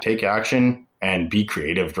take action and be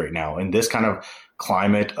creative right now. In this kind of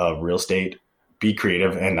climate of real estate, be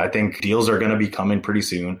creative. And I think deals are going to be coming pretty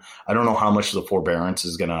soon. I don't know how much the forbearance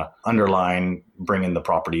is going to underline bringing the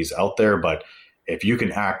properties out there, but if you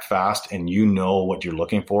can act fast and you know what you're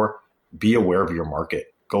looking for, be aware of your market.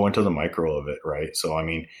 Go into the micro of it, right? So, I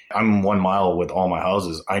mean, I'm 1 mile with all my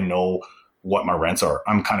houses. I know what my rents are.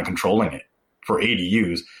 I'm kind of controlling it. For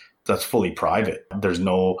ADUs, that's fully private. There's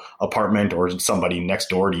no apartment or somebody next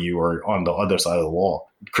door to you or on the other side of the wall.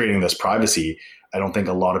 Creating this privacy, I don't think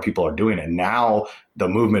a lot of people are doing it. Now the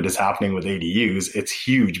movement is happening with ADUs. It's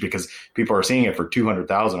huge because people are seeing it for $200,000,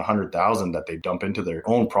 $100,000 that they dump into their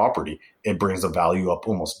own property. It brings the value up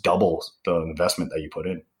almost double the investment that you put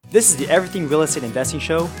in. This is the Everything Real Estate Investing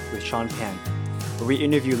Show with Sean Pan, where we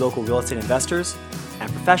interview local real estate investors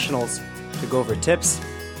and professionals to go over tips,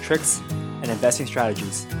 tricks, and investing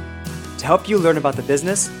strategies to help you learn about the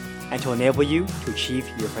business and to enable you to achieve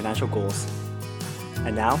your financial goals.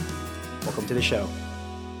 And now, welcome to the show.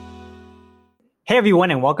 Hey everyone,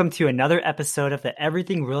 and welcome to another episode of the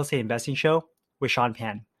Everything Real Estate Investing Show with Sean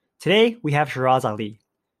Pan. Today, we have Shiraz Ali.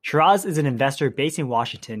 Shiraz is an investor based in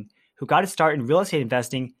Washington who got his start in real estate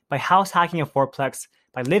investing by house hacking a fourplex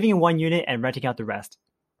by living in one unit and renting out the rest.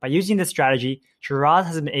 By using this strategy, Shiraz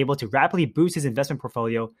has been able to rapidly boost his investment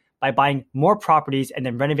portfolio by buying more properties and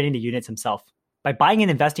then renovating the units himself. By buying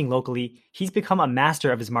and investing locally, he's become a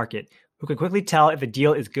master of his market who can quickly tell if a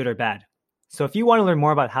deal is good or bad. So if you want to learn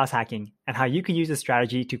more about house hacking and how you can use this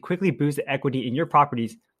strategy to quickly boost the equity in your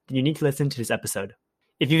properties, then you need to listen to this episode.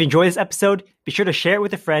 If you've enjoyed this episode, be sure to share it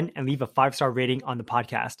with a friend and leave a 5-star rating on the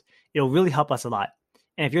podcast. It'll really help us a lot.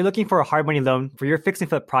 And if you're looking for a hard money loan for your fix and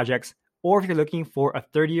flip projects, or if you're looking for a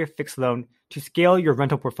 30-year fixed loan to scale your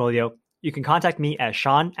rental portfolio, you can contact me at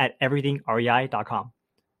sean@everythingrei.com.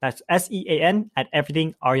 That's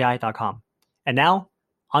SEAN@everythingrei.com. And now,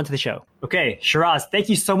 on to the show. Okay, Shiraz, thank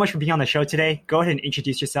you so much for being on the show today. Go ahead and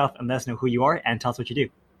introduce yourself and let us know who you are and tell us what you do.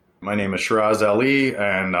 My name is Shiraz Ali,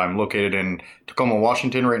 and I'm located in Tacoma,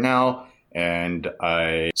 Washington right now. And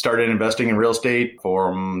I started investing in real estate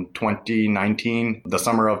from 2019, the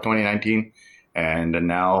summer of 2019. And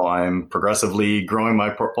now I'm progressively growing my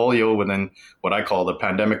portfolio within what I call the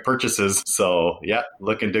pandemic purchases. So yeah,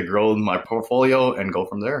 looking to grow my portfolio and go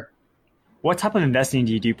from there. What type of investing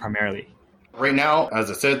do you do primarily? Right now, as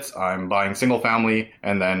it sits, I'm buying single family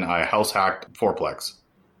and then I house hacked fourplex.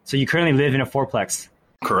 So you currently live in a fourplex?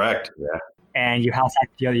 Correct, yeah. And you house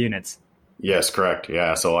hacked the other units? Yes, correct,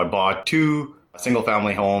 yeah. So I bought 2 single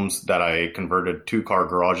family homes that I converted 2-car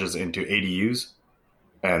garages into ADUs.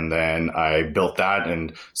 And then I built that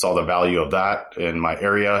and saw the value of that in my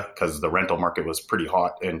area because the rental market was pretty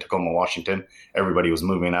hot in Tacoma, Washington. Everybody was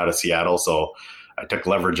moving out of Seattle. So I took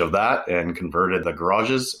leverage of that and converted the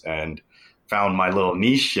garages and found my little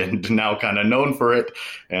niche and now kind of known for it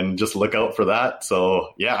and just look out for that. So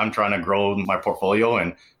yeah, I'm trying to grow my portfolio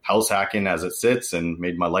and house hacking as it sits and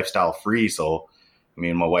made my lifestyle free. So me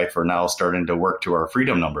and my wife are now starting to work to our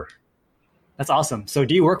freedom number. That's awesome. So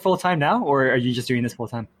do you work full-time now or are you just doing this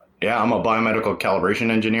full-time? Yeah, I'm a biomedical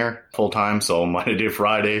calibration engineer full-time. So Monday to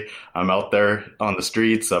Friday, I'm out there on the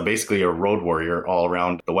streets, basically a road warrior all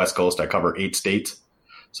around the West Coast. I cover 8 states.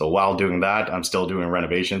 So while doing that, I'm still doing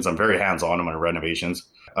renovations. I'm very hands-on in my renovations.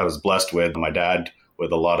 I was blessed with my dad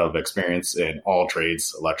with a lot of experience in all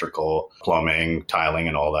trades, electrical, plumbing, tiling,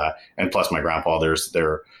 and all that. And plus my grandfathers,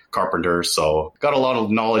 they're carpenters. So got a lot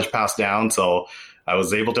of knowledge passed down. So I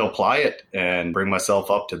was able to apply it and bring myself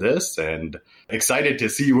up to this and excited to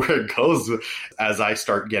see where it goes as I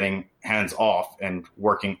start getting hands off and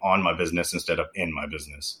working on my business instead of in my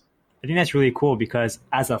business. I think that's really cool because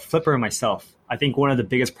as a flipper myself, I think one of the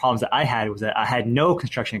biggest problems that I had was that I had no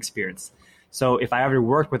construction experience. So if I ever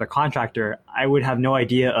worked with a contractor, I would have no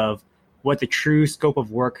idea of what the true scope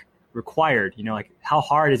of work required. You know, like how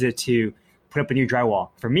hard is it to put up a new drywall?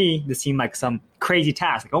 For me, this seemed like some crazy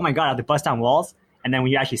task. Like, oh my God, I have to bust down walls. And then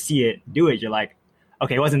when you actually see it, do it, you're like,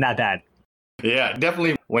 okay, it wasn't that bad. Yeah,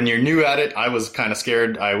 definitely. When you're new at it, I was kind of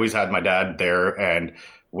scared. I always had my dad there. And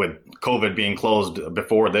with COVID being closed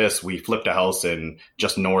before this, we flipped a house in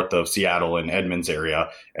just north of Seattle in Edmonds area.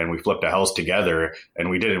 And we flipped a house together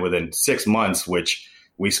and we did it within 6 months, which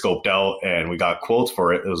we scoped out and we got quotes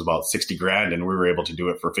for it. It was about 60 grand and we were able to do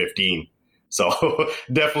it for 15. So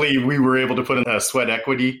definitely we were able to put in a sweat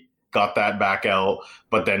equity. Got that back out.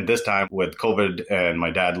 But then this time with COVID and my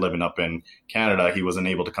dad living up in Canada, he wasn't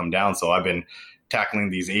able to come down. So I've been tackling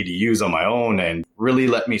these ADUs on my own and really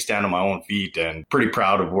let me stand on my own feet and pretty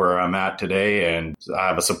proud of where I'm at today. And I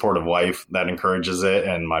have a supportive wife that encourages it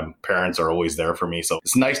and my parents are always there for me. So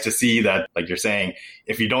it's nice to see that, like you're saying,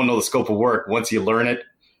 if you don't know the scope of work, once you learn it,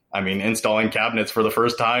 I mean, installing cabinets for the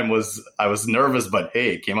first time I was nervous, but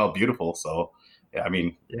hey, it came out beautiful. So yeah, I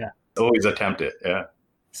mean, Yeah. always attempt it. Yeah.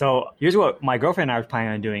 So here's what my girlfriend and I were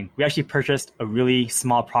planning on doing. We actually purchased a really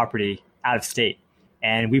small property out of state,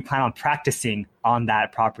 and we plan on practicing on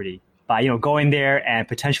that property by, going there and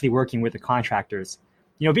potentially working with the contractors.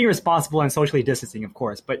 Being responsible and socially distancing, of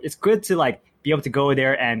course, but it's good to like be able to go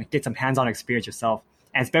there and get some hands-on experience yourself.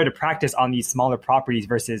 And it's better to practice on these smaller properties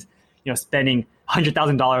versus, spending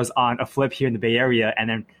 $100,000 on a flip here in the Bay Area and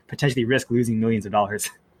then potentially risk losing millions of dollars.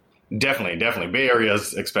 Definitely. Bay Area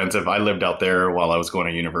is expensive. I lived out there while I was going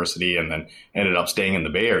to university and then ended up staying in the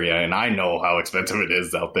Bay Area. And I know how expensive it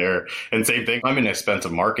is out there. And same thing, I'm in an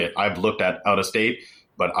expensive market. I've looked at out of state,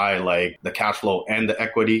 but I like the cash flow and the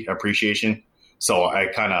equity appreciation. So I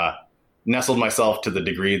kind of nestled myself to the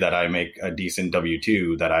degree that I make a decent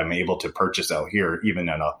W-2 that I'm able to purchase out here, even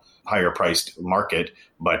in a higher priced market.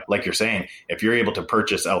 But like you're saying, if you're able to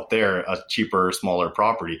purchase out there a cheaper, smaller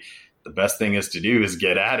property, the best thing is to do is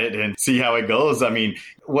get at it and see how it goes. I mean,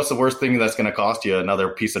 what's the worst thing that's going to cost you? Another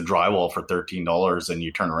piece of drywall for $13 and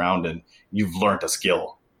you turn around and you've learned a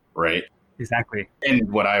skill, right? Exactly.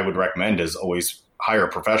 And what I would recommend is always hire a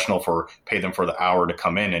professional pay them for the hour to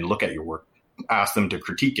come in and look at your work, ask them to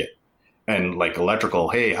critique it. And like electrical,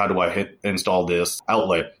 hey, how do I install this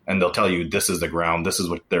outlet? And they'll tell you, this is the ground, this is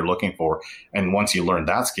what they're looking for. And once you learn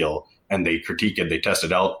that skill, and they critique it, they test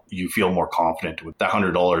it out, you feel more confident with that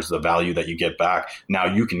 $100, the value that you get back. Now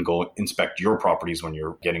you can go inspect your properties when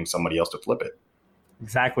you're getting somebody else to flip it.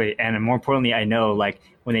 Exactly. And more importantly, I know like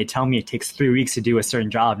when they tell me it takes 3 weeks to do a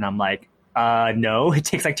certain job, and I'm like, no, it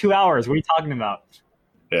takes like 2 hours. What are you talking about?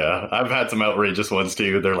 Yeah, I've had some outrageous ones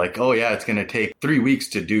too. They're like, oh yeah, it's going to take 3 weeks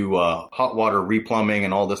to do hot water replumbing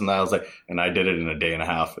and all this and that. I was like, and I did it in a day and a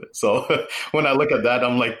half. So when I look at that,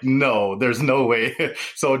 I'm like, no, there's no way.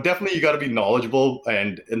 So definitely you got to be knowledgeable.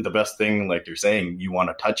 And the best thing, like you're saying, you want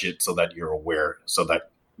to touch it so that you're aware, so that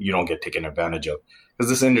you don't get taken advantage of. Because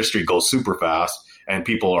this industry goes super fast and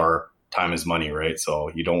time is money, right? So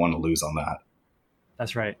you don't want to lose on that.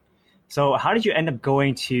 That's right. So how did you end up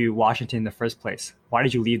going to Washington in the first place? Why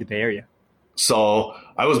did you leave the Bay Area? So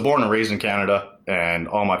I was born and raised in Canada, and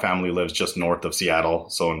all my family lives just north of Seattle,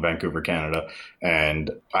 so in Vancouver, Canada.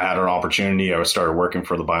 And I had an opportunity. I started working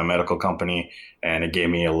for the biomedical company, and it gave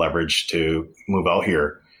me a leverage to move out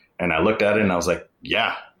here. And I looked at it and I was like,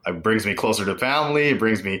 yeah, it brings me closer to family. It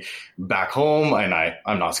brings me back home, and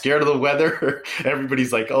I'm not scared of the weather.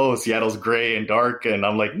 Everybody's like, oh, Seattle's gray and dark. And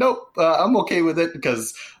I'm like, nope, I'm okay with it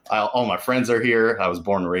because all my friends are here. I was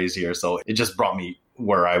born and raised here. So it just brought me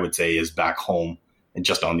where I would say is back home and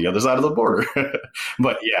just on the other side of the border.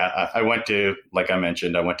 But yeah, I went to, like I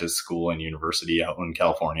mentioned, I went to school and university out in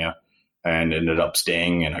California and ended up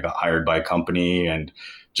staying, and I got hired by a company and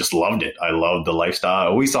just loved it. I loved the lifestyle. I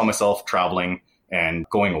always saw myself traveling and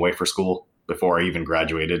going away for school before I even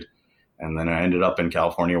graduated. And then I ended up in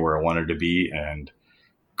California where I wanted to be and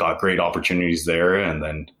got great opportunities there. And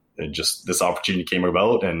then this opportunity came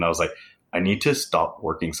about, and I was like, I need to stop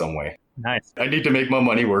working some way. Nice. I need to make my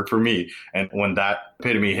money work for me. And when that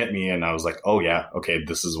epitome hit me, and I was like, oh yeah, okay,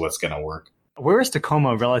 this is what's going to work. Where is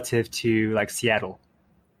Tacoma relative to like Seattle?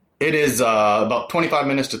 It is about 25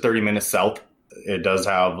 minutes to 30 minutes south. It does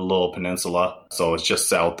have a little peninsula, so it's just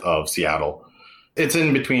south of Seattle. It's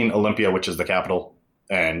in between Olympia, which is the capital,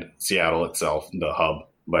 and Seattle itself, the hub.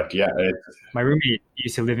 But yeah. My roommate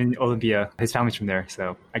used to live in Olympia. His family's from there,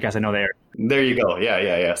 so I guess I know there. There you go.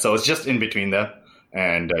 Yeah. So it's just in between them.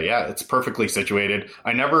 And yeah, it's perfectly situated.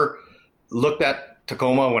 I never looked at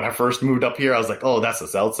Tacoma when I first moved up here. I was like, oh, that's the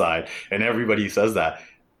south side. And everybody says that.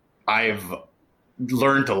 I've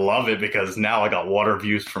learned to love it because now I got water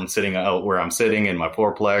views from sitting out where I'm sitting in my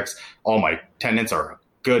fourplex. All my tenants are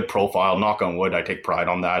good profile. Knock on wood. I take pride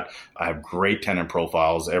on that. I have great tenant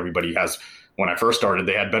profiles. Everybody has, when I first started,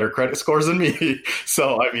 they had better credit scores than me.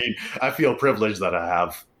 So, I mean, I feel privileged that I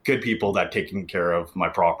have good people that taking care of my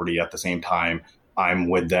property at the same time. I'm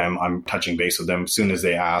with them. I'm touching base with them. As soon as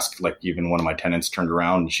they ask, like even one of my tenants turned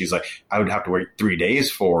around and she's like, I would have to wait 3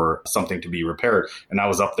 days for something to be repaired. And I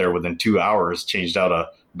was up there within 2 hours, changed out a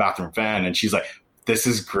bathroom fan. And she's like, this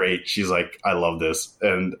is great. She's like, I love this.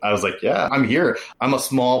 And I was like, yeah, I'm here. I'm a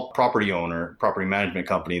small property owner, property management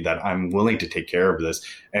company that I'm willing to take care of this.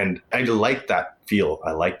 And I like that feel.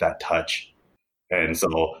 I like that touch. And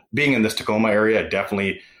so being in this Tacoma area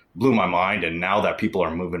definitely blew my mind. And now that people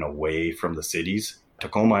are moving away from the cities,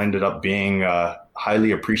 Tacoma ended up being a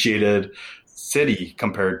highly appreciated city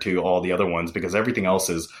compared to all the other ones because everything else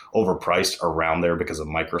is overpriced around there because of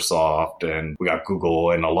Microsoft, and we got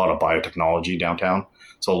Google and a lot of biotechnology downtown.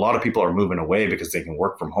 So a lot of people are moving away because they can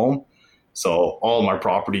work from home. So all my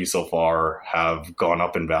properties so far have gone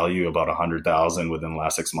up in value about 100,000 within the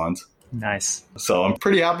last 6 months. Nice. So I'm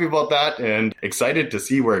pretty happy about that and excited to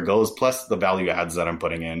see where it goes, plus the value adds that I'm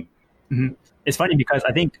putting in. Mm-hmm. It's funny because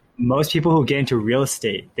I think most people who get into real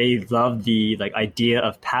estate, they love the idea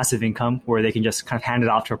of passive income where they can just kind of hand it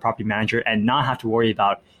off to a property manager and not have to worry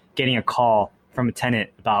about getting a call from a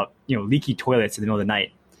tenant about, leaky toilets in the middle of the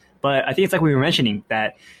night. But I think it's like we were mentioning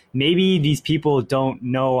that maybe these people don't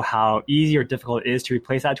know how easy or difficult it is to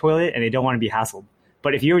replace that toilet and they don't want to be hassled.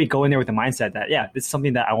 But if you already go in there with the mindset that, yeah, this is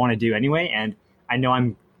something that I want to do anyway, and I know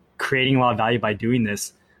I'm creating a lot of value by doing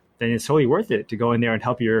this, then it's totally worth it to go in there and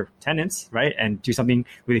help your tenants, right? And do something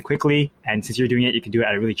really quickly. And since you're doing it, you can do it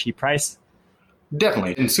at a really cheap price.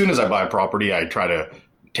 Definitely. As soon as I buy a property, I try to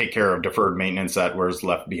take care of deferred maintenance that was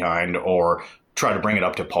left behind or try to bring it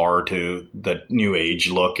up to par to the new age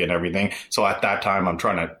look and everything. So at that time, I'm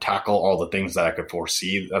trying to tackle all the things that I could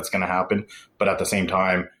foresee that's going to happen. But at the same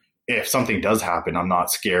time, if something does happen, I'm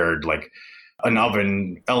not scared. Like an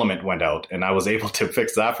oven element went out and I was able to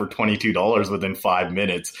fix that for $22 within 5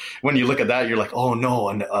 minutes. When you look at that, you're like, oh no,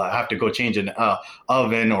 and I have to go change an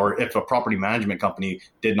oven. Or if a property management company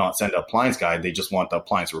did not send an appliance guide, they just want the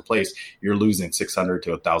appliance replaced, you're losing $600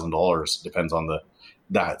 to $1,000, depends on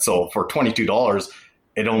that. So for $22,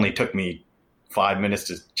 it only took me 5 minutes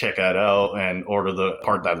to check that out and order the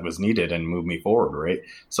part that was needed and move me forward, right?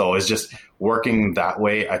 So it's just working that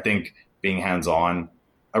way. I think being hands-on.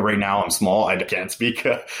 Right now I'm small. I can't speak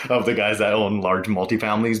of the guys that own large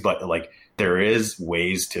multifamilies, but there is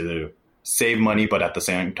ways to save money, but at the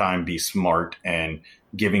same time be smart and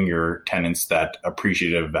giving your tenants that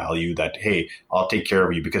appreciative value that, hey, I'll take care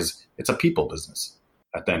of you, because it's a people business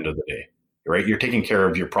at the end of the day, right? You're taking care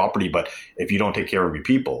of your property, but if you don't take care of your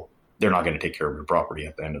people, they're not going to take care of your property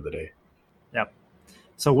at the end of the day. Yep.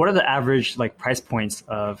 So what are the average price points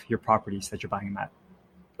of your properties that you're buying them at?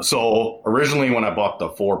 So originally when I bought the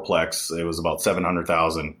fourplex, it was about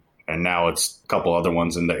 700,000, and now it's a couple other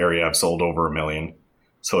ones in the area I've sold over $1 million.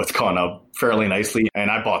 So it's gone up fairly nicely. And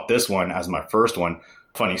I bought this one as my first one.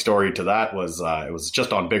 Funny story to that was it was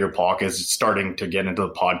just on Bigger Pockets, starting to get into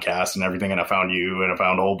the podcast and everything. And I found you and I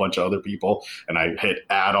found a whole bunch of other people and I hit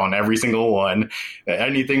add on every single one,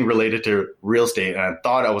 anything related to real estate. And I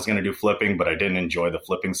thought I was going to do flipping, but I didn't enjoy the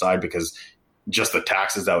flipping side because just the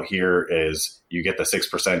taxes out here is you get the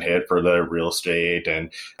 6% hit for the real estate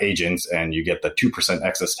and agents, and you get the 2%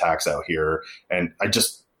 excess tax out here. And I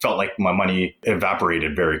just felt like my money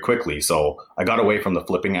evaporated very quickly. So I got away from the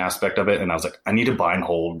flipping aspect of it. And I was like, I need to buy and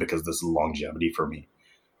hold because this is longevity for me.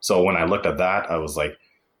 So when I looked at that, I was like,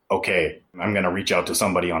 okay, I'm going to reach out to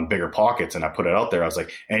somebody on Bigger Pockets. And I put it out there. I was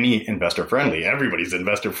like, any investor friendly, everybody's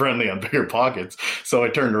investor friendly on Bigger Pockets. So I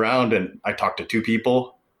turned around and I talked to two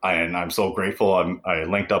people. And I'm so grateful. I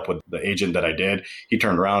linked up with the agent that I did. He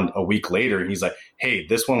turned around a week later and he's like, hey,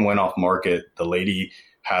 this one went off market. The lady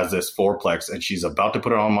has this fourplex and she's about to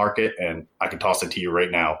put it on market and I can toss it to you right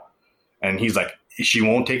now. And he's like, she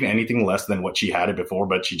won't take anything less than what she had it before,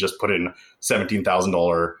 but she just put in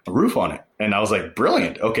 $17,000 roof on it. And I was like,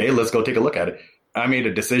 brilliant. Okay, let's go take a look at it. I made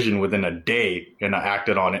a decision within a day and I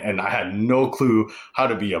acted on it, and I had no clue how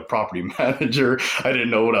to be a property manager. I didn't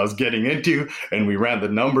know what I was getting into, and we ran the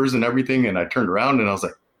numbers and everything. And I turned around and I was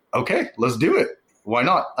like, okay, let's do it. Why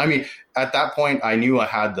not? I mean, at that point, I knew I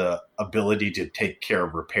had the ability to take care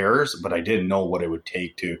of repairs, but I didn't know what it would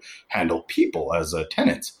take to handle people as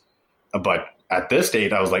tenants. But at this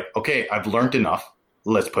date, I was like, okay, I've learned enough.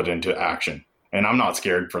 Let's put it into action. And I'm not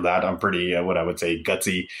scared for that. I'm pretty, what I would say,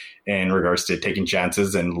 gutsy in regards to taking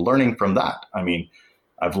chances and learning from that. I mean,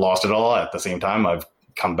 I've lost it all. At the same time, I've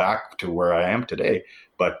come back to where I am today.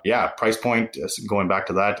 But yeah, price point, going back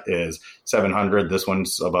to that, is 700. This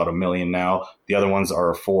one's about $1 million now. The other ones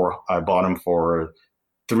are I bought them for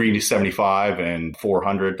 $375 and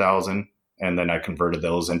 $400,000. And then I converted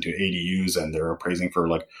those into ADUs and they're appraising for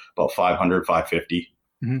about $500, $550.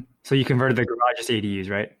 Mm-hmm. So you converted the garages to ADUs,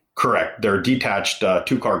 right? Correct. They're detached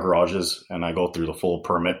 2-car garages, and I go through the full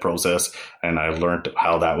permit process, and I learned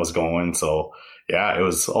how that was going. So yeah, it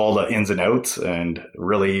was all the ins and outs, and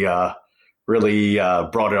really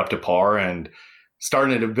brought it up to par, and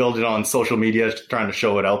starting to build it on social media, trying to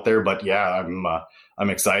show it out there. But yeah, I'm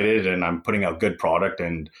excited, and I'm putting out good product,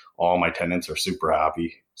 and all my tenants are super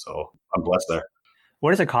happy. So I'm blessed there.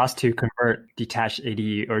 What does it cost to convert detached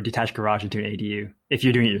ADU or detached garage into an ADU if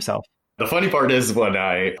you're doing it yourself? The funny part is when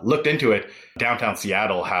I looked into it, downtown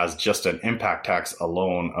Seattle has just an impact tax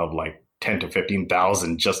alone of $10,000 to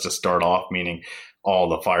 $15,000 just to start off, meaning all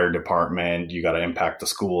the fire department, you got to impact the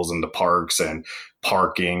schools and the parks and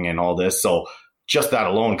parking and all this. So just that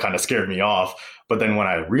alone kind of scared me off. But then when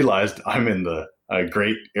I realized I'm in a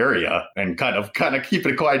great area and kind of keep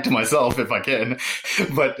it quiet to myself if I can.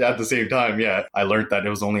 But at the same time, yeah, I learned that it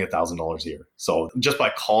was only $1,000 a year. So just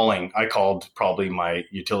by calling, I called probably my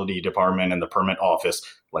utility department and the permit office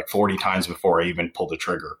like 40 times before I even pulled the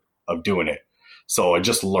trigger of doing it. So I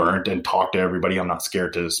just learned and talked to everybody. I'm not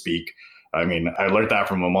scared to speak. I mean, I learned that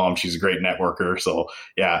from my mom. She's a great networker. So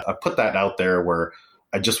yeah, I put that out there where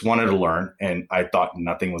I just wanted to learn and I thought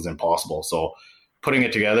nothing was impossible. So putting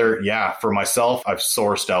it together, yeah, for myself, I've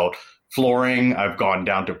sourced out flooring. I've gone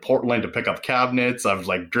down to Portland to pick up cabinets. I've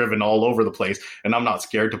like driven all over the place and I'm not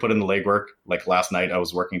scared to put in the legwork. Like last night, I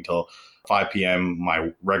was working till 5 p.m.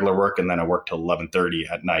 my regular work, and then I worked till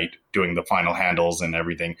 11:30 at night doing the final handles and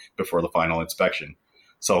everything before the final inspection.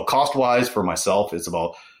 So cost wise for myself, it's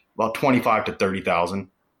about 25 to 30,000.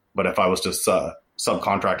 But if I was to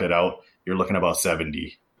subcontract it out, you're looking about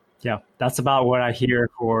 70. Yeah, that's about what I hear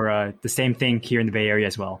for the same thing here in the Bay Area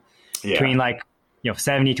as well. Yeah. Between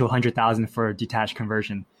 70 to 100,000 for detached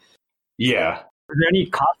conversion. Yeah. Are there any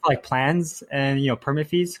cost like plans and permit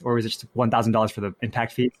fees, or was it just $1,000 for the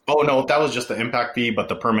impact fee? Oh no, that was just the impact fee, but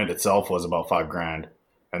the permit itself was about $5,000.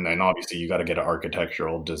 And then obviously you got to get an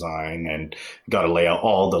architectural design and got to lay out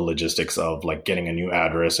all the logistics of like getting a new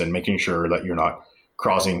address and making sure that you're not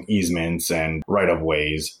crossing easements and right of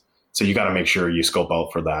ways. So you got to make sure you scope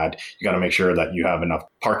out for that. You got to make sure that you have enough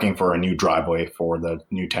parking for a new driveway for the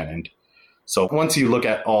new tenant. So once you look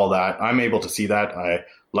at all that, I'm able to see that.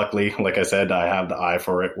 Luckily, like I said, I have the eye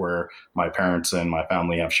for it where my parents and my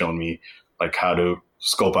family have shown me like how to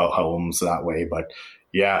scope out homes that way. But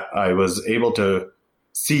yeah, I was able to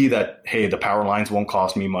see that, hey, the power lines won't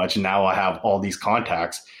cost me much. Now I have all these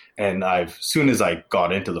contacts. And as soon as I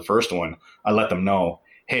got into the first one, I let them know,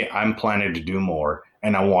 hey, I'm planning to do more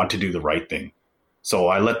and I want to do the right thing. So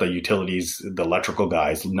I let the utilities, the electrical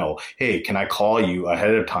guys know, hey, can I call you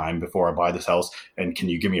ahead of time before I buy this house? And can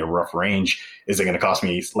you give me a rough range? Is it going to cost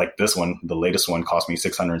me, like this one, the latest one cost me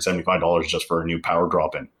 $675 just for a new power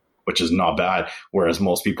drop-in, which is not bad. Whereas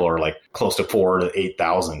most people are like close to 4,000 to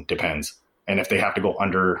 8,000, depends. And if they have to go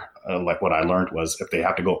under, like what I learned was if they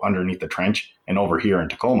have to go underneath the trench, and over here in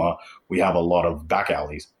Tacoma, we have a lot of back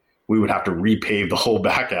alleys. We would have to repave the whole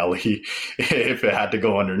back alley if it had to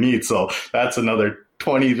go underneath. So that's another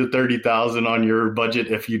 20 to 30,000 on your budget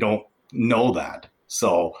if you don't know that.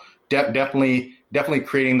 So definitely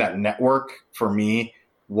creating that network for me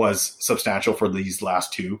was substantial for these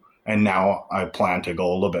last two. And now I plan to go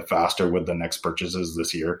a little bit faster with the next purchases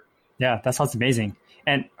this year. Yeah, that sounds amazing.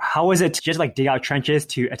 And how is it to just like dig out trenches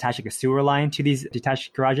to attach like a sewer line to these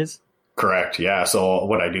detached garages? Correct. Yeah. So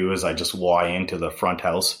what I do is I just Y into the front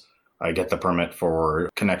house. I get the permit for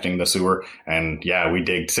connecting the sewer. And yeah, we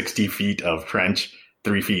dig 60 feet of trench,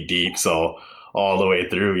 3 feet deep. So all the way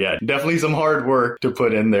through. Yeah, definitely some hard work to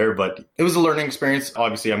put in there, but it was a learning experience.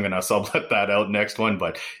 Obviously, I'm going to sublet that out next one.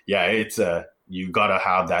 But yeah, it's you got to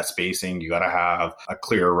have that spacing. You got to have a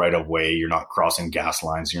clear right of way. You're not crossing gas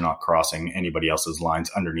lines. You're not crossing anybody else's lines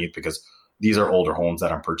underneath because these are older homes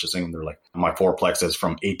that I'm purchasing. They're like, my fourplex is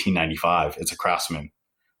from 1895. It's a Craftsman.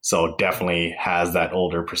 So definitely has that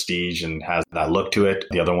older prestige and has that look to it.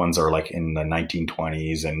 The other ones are like in the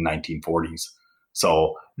 1920s and 1940s.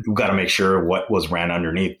 So you've got to make sure what was ran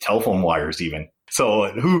underneath, telephone wires even. So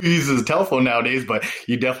who uses a telephone nowadays? But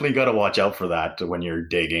you definitely got to watch out for that when you're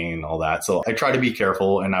digging and all that. So I try to be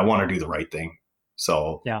careful and I want to do the right thing.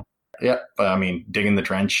 So yeah, but I mean, digging the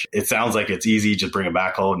trench, it sounds like it's easy, just bring a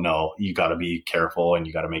backhoe. No, you got to be careful and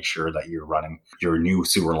you got to make sure that you're running your new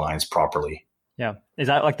sewer lines properly. Yeah. Is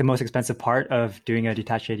that like the most expensive part of doing a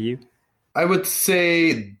detached ADU? I would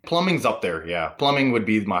say plumbing's up there. Yeah. Plumbing would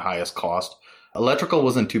be my highest cost. Electrical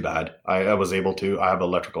wasn't too bad. I was able to, I have an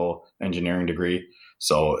electrical engineering degree.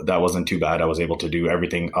 So that wasn't too bad. I was able to do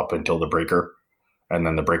everything up until the breaker. And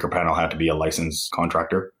then the breaker panel had to be a licensed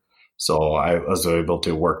contractor. So I was able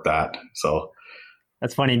to work that. So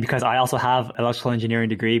that's funny because I also have an electrical engineering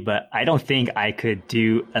degree, but I don't think I could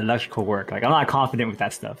do electrical work. Like I'm not confident with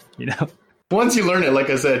that stuff, you know? Once you learn it, like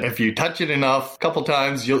I said, if you touch it enough, a couple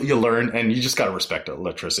times, you'll learn, and you just got to respect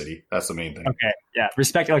electricity. That's the main thing. Okay, yeah.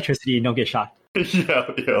 Respect electricity and don't get shocked. Yeah.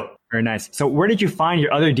 Very nice. So where did you find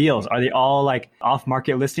your other deals? Are they all like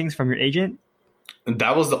off-market listings from your agent?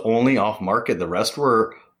 That was the only off-market. The rest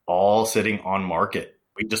were all sitting on market.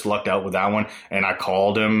 We just lucked out with that one, and I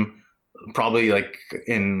called him probably like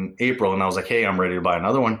in April, and I was like, hey, I'm ready to buy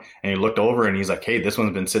another one. And he looked over, and he's like, hey, this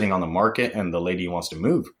one's been sitting on the market, and the lady wants to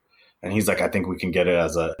move. And he's like, I think we can get it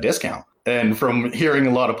as a discount. And from hearing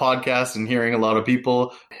a lot of podcasts and hearing a lot of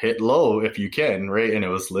people, hit low if you can, right? And it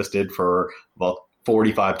was listed for about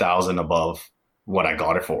 $45,000 above what I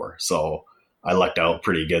got it for. So I lucked out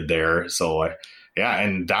pretty good there. So yeah,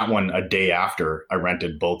 and that one a day after I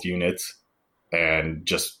rented both units and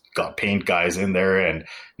just got paint guys in there and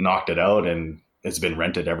knocked it out, and it's been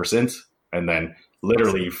rented ever since. And then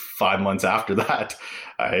literally 5 months after that,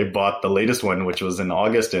 I bought the latest one, which was in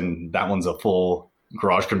August, and that one's a full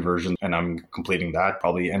garage conversion, and I'm completing that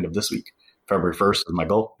probably end of this week. February 1st is my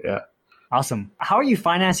goal. Yeah. Awesome. How are you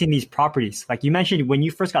financing these properties? Like you mentioned, when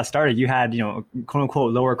you first got started, you had, quote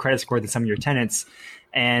unquote, lower credit score than some of your tenants.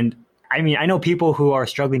 And I mean, I know people who are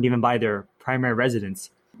struggling to even buy their primary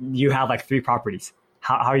residence. You have like 3 properties.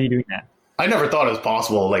 How are you doing that? I never thought it was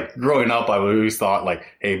possible. Like growing up, I always thought like,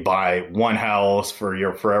 hey, buy one house for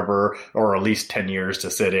your forever or at least 10 years to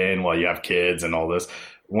sit in while you have kids and all this.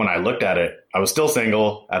 When I looked at it, I was still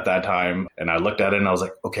single at that time. And I looked at it and I was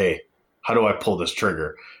like, okay, how do I pull this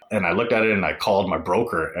trigger? And I looked at it and I called my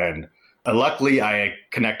broker, and luckily I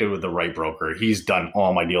connected with the right broker. He's done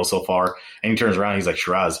all my deals so far. And he turns around, he's like,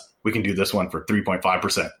 Shiraz, we can do this one for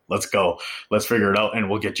 3.5%. Let's go. Let's figure it out and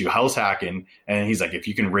we'll get you house hacking. And he's like, if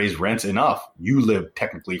you can raise rents enough, you live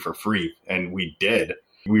technically for free. And we did.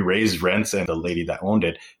 We raised rents, and the lady that owned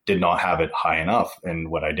it did not have it high enough.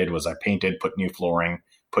 And what I did was I painted, put new flooring,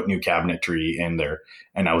 put new cabinetry in there,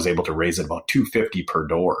 and I was able to raise it about $250 per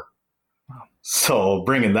door. So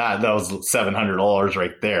bringing that was $700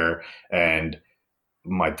 right there. And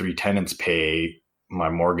my 3 tenants pay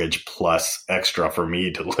my mortgage plus extra for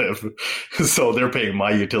me to live. So they're paying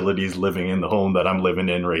my utilities living in the home that I'm living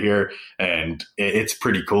in right here. And it's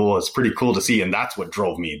pretty cool. It's pretty cool to see. And that's what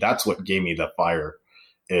drove me. That's what gave me the fire,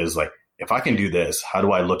 is like, if I can do this, how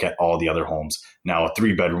do I look at all the other homes? Now a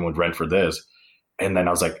 3-bedroom would rent for this. And then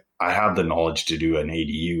I was like, I have the knowledge to do an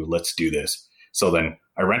ADU. Let's do this. So then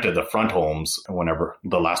I rented the front homes whenever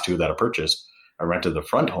the last 2 that I purchased, I rented the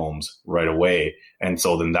front homes right away. And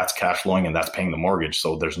so then that's cash flowing and that's paying the mortgage.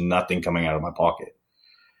 So there's nothing coming out of my pocket.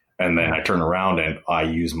 And then I turn around and I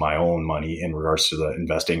use my own money in regards to the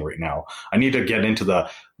investing right now. I need to get into the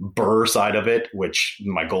BRRRR side of it, which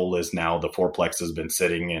my goal is now. The fourplex has been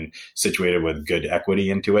sitting and situated with good equity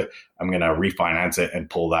into it. I'm going to refinance it and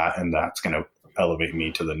pull that. And that's going to elevate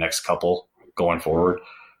me to the next couple going forward.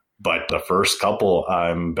 But the first couple,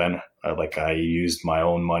 I used my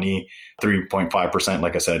own money, 3.5%,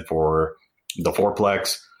 like I said, for the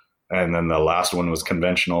fourplex. And then the last one was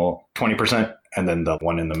conventional, 20%. And then the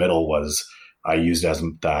one in the middle was I used as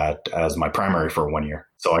my primary for 1 year.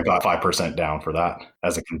 So I got 5% down for that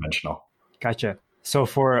as a conventional. Gotcha. So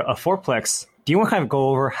for a fourplex, do you want to kind of go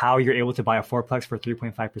over how you're able to buy a fourplex for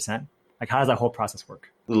 3.5%? Like, how does that whole process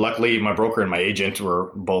work? Luckily, my broker and my agent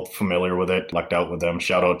were both familiar with it. Lucked out with them.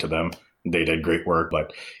 Shout out to them. They did great work.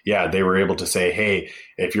 But yeah, they were able to say, hey,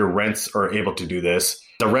 if your rents are able to do this,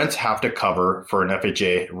 the rents have to cover, for an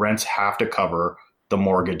FHA, rents have to cover the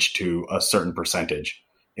mortgage to a certain percentage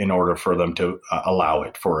in order for them to allow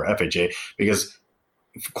it for FHA. Because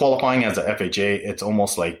qualifying as a FHA, it's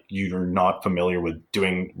almost like you're not familiar with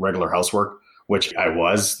doing regular housework, which I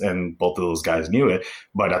was, and both of those guys knew it.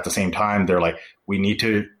 But at the same time, they're like, we need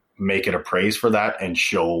to make it appraised for that and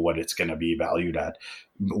show what it's going to be valued at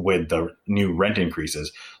with the new rent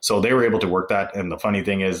increases. So they were able to work that. And the funny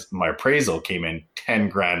thing is, my appraisal came in 10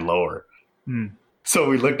 grand lower. So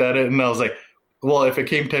we looked at it and I was like, well, if it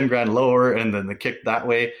came 10 grand lower and then the kick that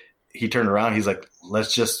way, he turned around, he's like,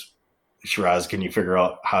 Shiraz, can you figure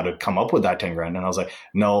out how to come up with that 10 grand? And I was like,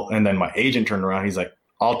 no. And then my agent turned around, he's like,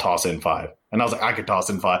 I'll toss in 5. And I was like, I could toss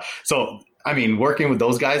in 5. So, I mean, working with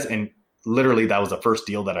those guys, and literally that was the first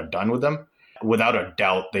deal that I've done with them. Without a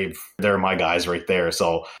doubt, they're my guys right there.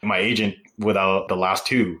 So my agent, without the last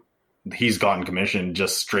 2, he's gotten commission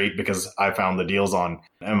just straight because I found the deals on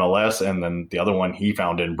MLS, and then the other one he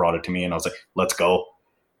found it and brought it to me, and I was like, let's go.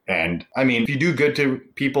 And I mean, if you do good to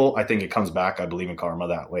people, I think it comes back. I believe in karma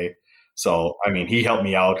that way. So, I mean, he helped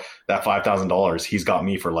me out. That $5,000, he's got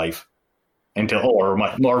me for life. Or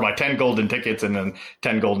my 10 golden tickets, and then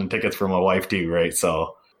 10 golden tickets for my wife too, right?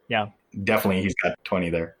 So yeah, definitely he's got 20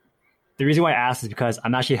 there. The reason why I asked is because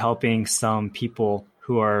I'm actually helping some people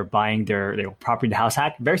who are buying their property to house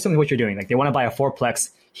hack, very similar to what you're doing. Like, they want to buy a fourplex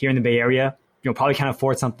here in the Bay Area. Probably can't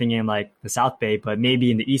afford something in like the South Bay, but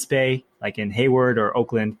maybe in the East Bay, like in Hayward or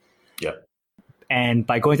Oakland. Yep. And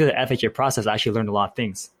by going through the FHA process, I actually learned a lot of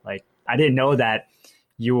things. Like, I didn't know that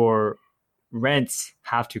your rents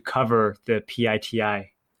have to cover the PITI.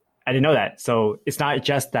 I didn't know that. So it's not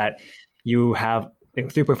just that you have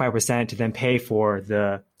 3.5% to then pay for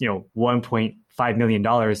the $1.5 million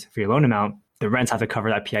for your loan amount. The rents have to cover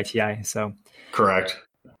that PITI. So correct.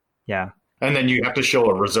 Yeah. And then you have to show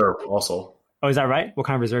a reserve also. Oh, is that right? What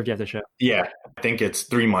kind of reserve do you have to show? Yeah, I think it's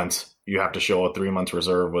 3 months. You have to show a 3 months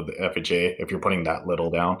reserve with the FHA if you're putting that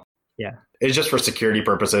little down. Yeah. It's just for security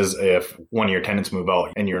purposes. If one of your tenants move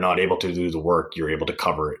out and you're not able to do the work, you're able to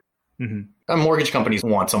cover it. Mm-hmm. And mortgage companies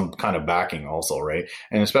want some kind of backing also, right?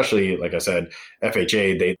 And especially, like I said,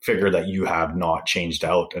 FHA, they figure that you have not changed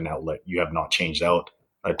out an outlet. You have not changed out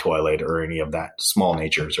a toilet or any of that small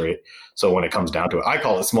natures, right? So when it comes down to it, I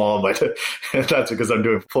call it small, but that's because I'm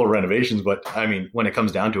doing full renovations. But I mean, when it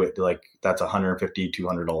comes down to it, like that's $150,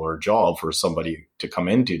 $200 job for somebody to come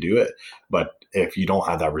in to do it. But if you don't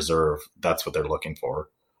have that reserve, that's what they're looking for.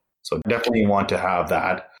 So definitely want to have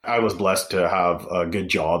that. I was blessed to have a good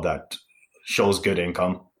job that shows good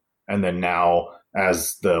income. And then now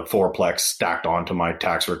as the fourplex stacked onto my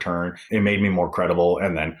tax return, it made me more credible.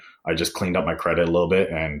 And then I just cleaned up my credit a little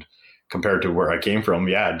bit. And compared to where I came from,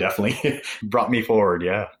 yeah, definitely brought me forward.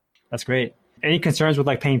 Yeah. That's great. Any concerns with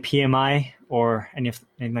like paying PMI or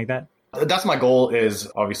anything like that? That's my goal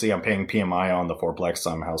is obviously I'm paying PMI on the fourplex.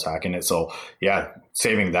 I'm house hacking it. So yeah,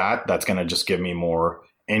 saving that's going to just give me more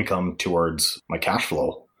income towards my cash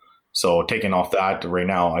flow. So taking off that right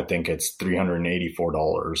now, I think it's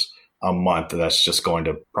 $384 a month. That's just going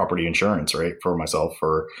to property insurance, right? For myself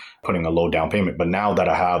for putting a low down payment. But now that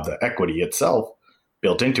I have the equity itself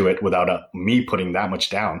built into it without me putting that much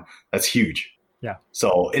down, that's huge. Yeah.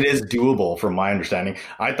 So it is doable from my understanding.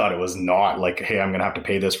 I thought it was not like, hey, I'm going to have to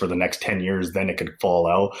pay this for the next 10 years, then it could fall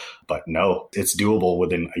out. But no, it's doable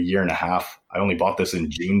within a year and a half. I only bought this in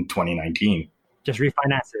June 2019. Just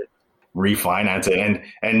refinance it.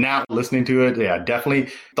 And now listening to it, yeah,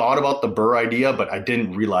 definitely thought about the BRRRR idea, but I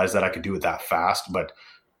didn't realize that I could do it that fast. But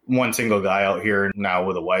one single guy out here now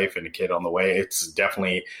with a wife and a kid on the way, it's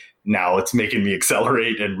definitely now it's making me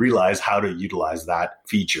accelerate and realize how to utilize that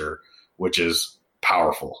feature, which is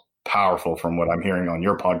powerful from what I'm hearing on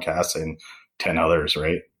your podcast and 10 others,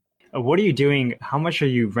 right? What are you doing? How much are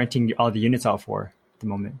you renting all the units out for at the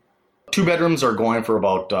moment? 2 bedrooms are going for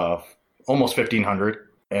about almost $1,500.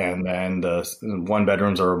 And then the 1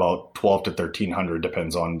 bedrooms are about $1,200 to $1,300,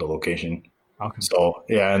 depends on the location. Okay. So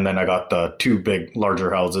yeah, and then I got the 2 big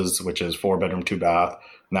larger houses, which is 4 bedroom, 2 bath.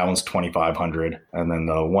 And that one's $2,500. And then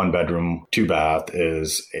the 1 bedroom, 2 bath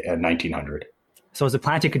is at $1,900. So is the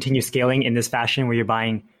plan to continue scaling in this fashion where you're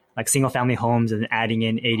buying like single family homes and adding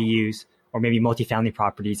in ADUs or maybe multifamily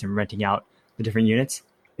properties and renting out the different units?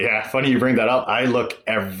 Yeah, funny you bring that up. I look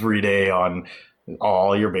every day on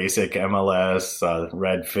all your basic MLS,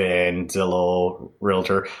 Redfin, Zillow,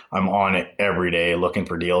 Realtor. I'm on it every day looking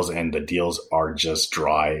for deals, and the deals are just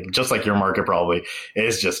dry. Just like your market probably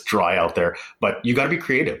is just dry out there. But you got to be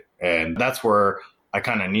creative. And that's where I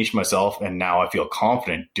kind of niche myself. And now I feel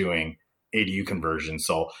confident doing ADU conversions.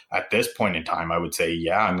 So at this point in time, I would say,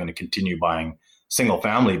 yeah, I'm going to continue buying single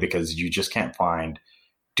family because you just can't find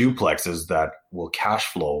duplexes that will cash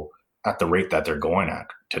flow at the rate that they're going at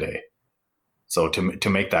today. So to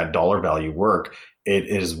make that dollar value work, it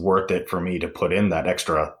is worth it for me to put in that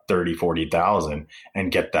extra 30, 40,000 and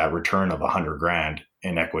get that return of $100,000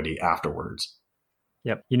 in equity afterwards.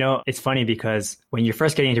 Yep. You know, it's funny because when you're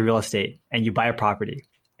first getting into real estate and you buy a property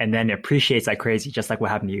and then it appreciates like crazy, just like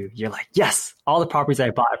what happened to you, you're like, yes, all the properties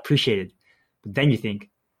I bought appreciated. But then you think,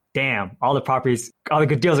 damn, all the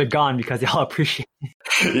good deals are gone because they all appreciate.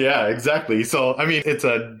 Yeah, exactly. So, I mean, it's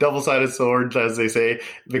a double-sided sword, as they say,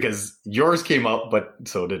 because yours came up, but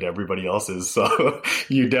so did everybody else's. So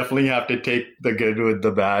you definitely have to take the good with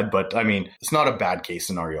the bad. But I mean, it's not a bad case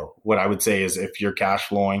scenario. What I would say is if you're cash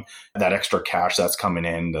flowing, that extra cash that's coming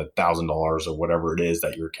in, the $1,000 or whatever it is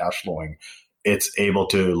that you're cash flowing, it's able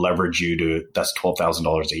to leverage you to, that's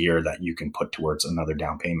 $12,000 a year that you can put towards another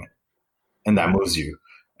down payment. And that moves you.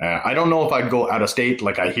 I don't know if I'd go out of state.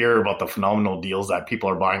 Like I hear about the phenomenal deals that people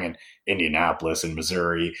are buying in Indianapolis and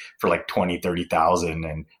Missouri for like 20, 30,000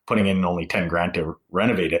 and putting in only $10,000 to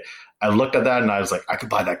renovate it. I looked at that and I was like, I could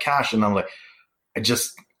buy that cash. And I'm like,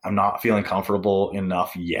 I'm not feeling comfortable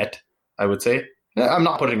enough yet. I would say I'm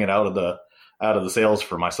not putting it out of the sales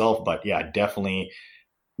for myself, but yeah, definitely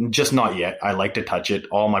just not yet. I like to touch it.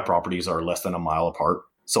 All my properties are less than a mile apart.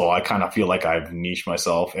 So I kind of feel like I've niched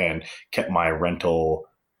myself and kept my rental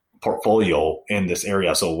portfolio in this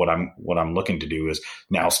area. So what I'm looking to do is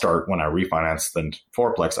now start when I refinance the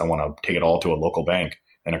fourplex, I want to take it all to a local bank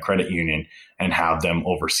and a credit union and have them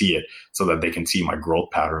oversee it so that they can see my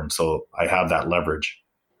growth pattern. So I have that leverage.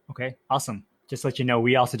 Okay, awesome. Just to let you know,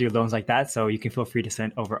 we also do loans like that. So you can feel free to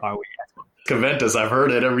send over our way as well. Coventus, I've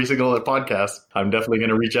heard it every single podcast. I'm definitely going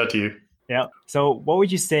to reach out to you. Yeah. So what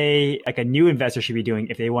would you say like a new investor should be doing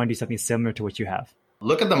if they want to do something similar to what you have?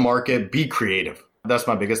 Look at the market, be creative. That's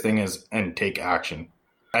my biggest thing and take action.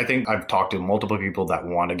 I think I've talked to multiple people that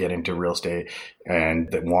want to get into real estate and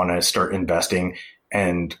that want to start investing.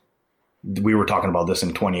 And we were talking about this in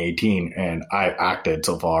 2018 and I acted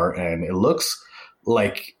so far and it looks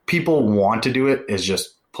like people want to do it, is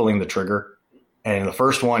just pulling the trigger. And the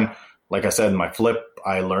first one, like I said, my flip,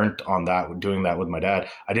 I learned on that, doing that with my dad.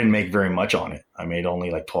 I didn't make very much on it. I made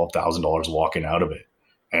only like $12,000 walking out of it.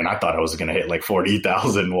 And I thought I was going to hit like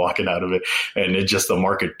 40,000 walking out of it. And it just, the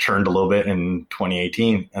market turned a little bit in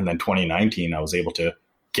 2018. And then 2019, I was able to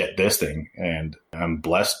get this thing. And I'm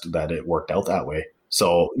blessed that it worked out that way.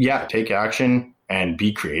 So yeah, take action and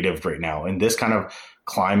be creative right now. In this kind of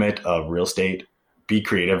climate of real estate, be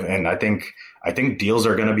creative. And I think deals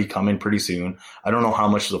are going to be coming pretty soon. I don't know how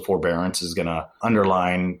much the forbearance is going to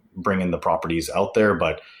underline bringing the properties out there,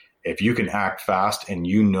 but if you can act fast and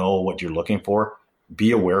you know what you're looking for,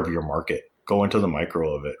 be aware of your market. Go into the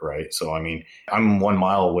micro of it, right? So, I mean, I'm 1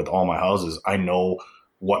 mile with all my houses. I know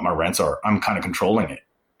what my rents are. I'm kind of controlling it.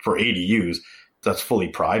 For ADUs, that's fully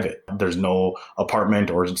private. There's no apartment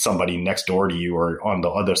or somebody next door to you or on the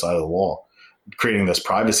other side of the wall. Creating this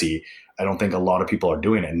privacy, I don't think a lot of people are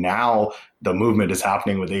doing it. Now the movement is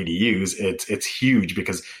happening with ADUs. It's huge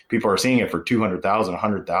because people are seeing it for 200,000,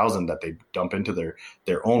 100,000 that they dump into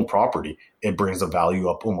their own property. It brings the value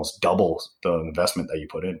up almost double the investment that you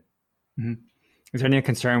put in. Mm-hmm. Is there any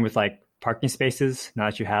concern with like parking spaces now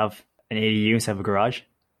that you have an ADU instead of a garage?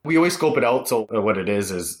 We always scope it out. So what it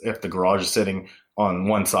is if the garage is sitting on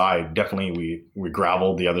one side, definitely we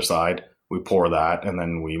gravel the other side. We pour that and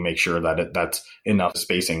then we make sure that that's enough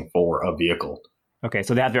spacing for a vehicle. Okay,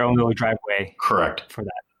 so they have their own little driveway. Correct. For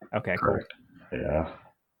that. Okay, correct. Cool.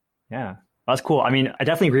 Yeah. That's cool. I mean, I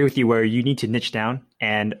definitely agree with you where you need to niche down.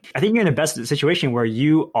 And I think you're in the best situation where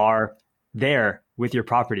you are there with your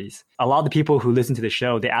properties. A lot of the people who listen to the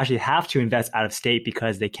show, they actually have to invest out of state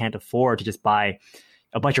because they can't afford to just buy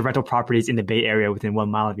a bunch of rental properties in the Bay Area within 1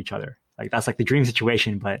 mile of each other. Like that's like the dream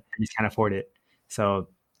situation, but you just can't afford it. So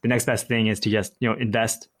the next best thing is to just,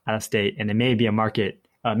 invest out of state, and it may be a market,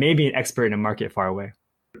 maybe an expert in a market far away.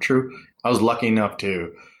 True. I was lucky enough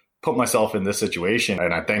to put myself in this situation.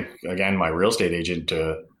 And I thank, again, my real estate agent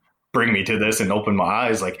to bring me to this and open my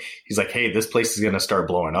eyes. Like, he's like, hey, this place is going to start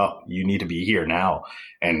blowing up. You need to be here now.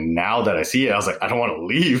 And now that I see it, I was like, I don't want to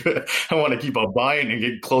leave. I want to keep on buying and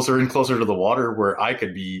get closer and closer to the water where I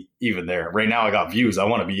could be even there. Right now I got views. I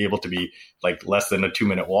want to be able to be like less than a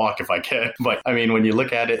 2-minute walk if I can. But I mean, when you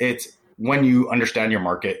look at it, it's when you understand your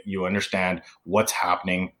market, you understand what's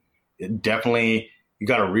happening. Definitely, you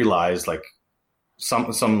got to realize like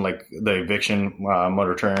some like the eviction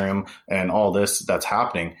moratorium and all this that's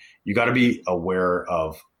happening. You got to be aware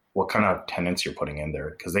of what kind of tenants you're putting in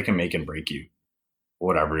there because they can make and break you.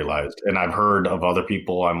 What I've realized. And I've heard of other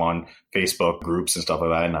people, I'm on Facebook groups and stuff like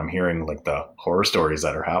that, and I'm hearing like the horror stories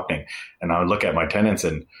that are happening. And I would look at my tenants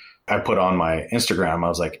and I put on my Instagram, I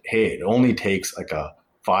was like, hey, it only takes like a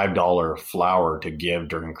 $5 flower to give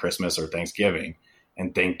during Christmas or Thanksgiving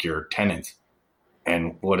and thank your tenants.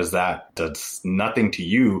 And what is that? That's nothing to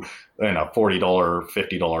you in a $40,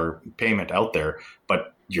 $50 payment out there,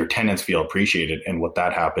 but your tenants feel appreciated. And what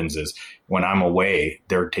that happens is when I'm away,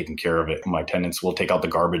 they're taking care of it. My tenants will take out the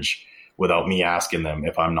garbage without me asking them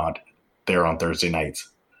if I'm not there on Thursday nights.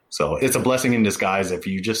 So it's a blessing in disguise if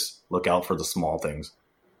you just look out for the small things.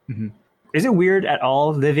 Mm-hmm. Is it weird at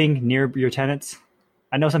all living near your tenants?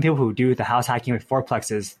 I know some people who do the house hacking with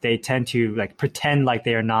fourplexes, they tend to like pretend like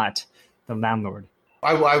they are not the landlord.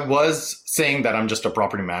 I was saying that I'm just a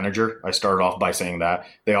property manager. I started off by saying that.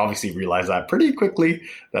 They obviously realized that pretty quickly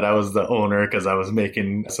that I was the owner because I was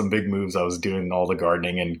making some big moves. I was doing all the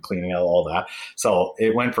gardening and cleaning out all that. So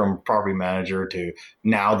it went from property manager to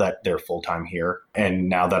now that they're full-time here. And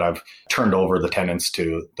now that I've turned over the tenants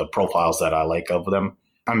to the profiles that I like of them,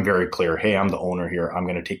 I'm very clear. Hey, I'm the owner here. I'm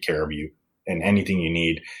going to take care of you and anything you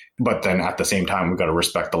need. But then at the same time, we've got to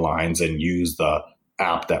respect the lines and use the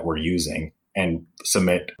app that we're using and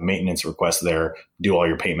submit maintenance requests there, do all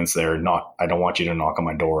your payments there. I don't want you to knock on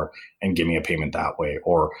my door and give me a payment that way.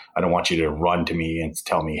 Or I don't want you to run to me and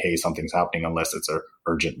tell me, hey, something's happening unless it's an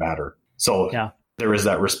urgent matter. So There is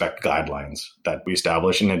that respect guidelines that we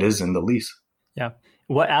establish, and it is in the lease. Yeah.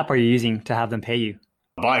 What app are you using to have them pay you?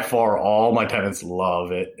 By far, all my tenants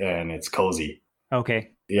love it, and it's Cozy.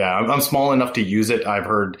 Okay. Yeah, I'm small enough to use it. I've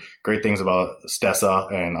heard great things about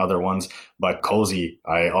Stessa and other ones, but Cozy,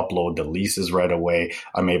 I upload the leases right away.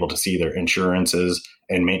 I'm able to see their insurances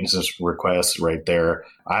and maintenance requests right there.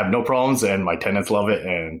 I have no problems, and my tenants love it,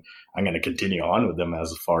 and I'm going to continue on with them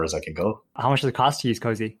as far as I can go. How much does it cost to use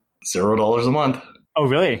Cozy? $0 a month. Oh,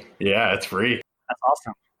 really? Yeah, it's free. That's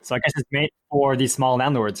awesome. So I guess it's made for these small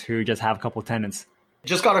landlords who just have a couple of tenants.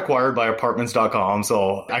 Just got acquired by apartments.com.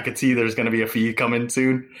 So I could see there's going to be a fee coming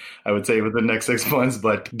soon, I would say within the next 6 months.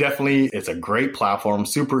 But definitely it's a great platform,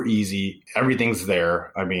 super easy. Everything's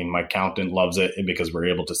there. I mean, my accountant loves it because we're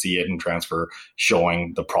able to see it and transfer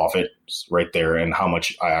showing the profits right there and how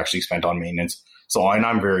much I actually spent on maintenance. So and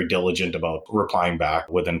I'm very diligent about replying back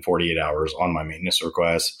within 48 hours on my maintenance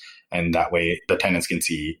requests. And that way the tenants can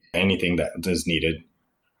see anything that is needed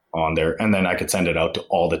on there. And then I could send it out to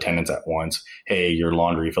all the tenants at once. Hey, your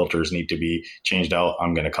laundry filters need to be changed out.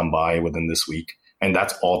 I'm going to come by within this week. And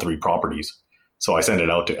that's all 3 properties. So I send it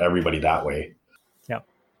out to everybody that way. Yep.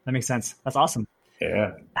 That makes sense. That's awesome.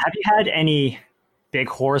 Yeah. Have you had any big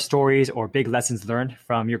horror stories or big lessons learned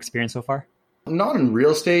from your experience so far? Not in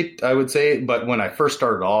real estate, I would say. But when I first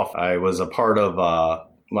started off, I was a part of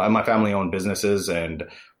my family owned businesses, and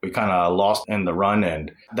we kind of lost in the run.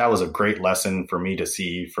 And that was a great lesson for me to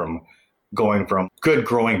see from going from good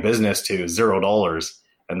growing business to $0.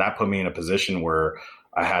 And that put me in a position where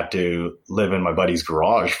I had to live in my buddy's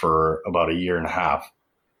garage for about a year and a half.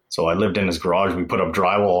 So I lived in his garage. We put up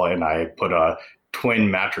drywall and I put a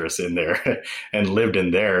twin mattress in there and lived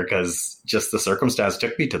in there because just the circumstance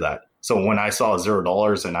took me to that. So when I saw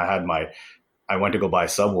 $0 and I went to go buy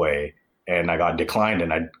Subway and I got declined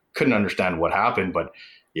and I couldn't understand what happened. But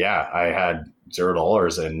yeah, I had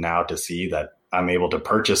 $0. And now to see that I'm able to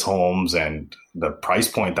purchase homes and the price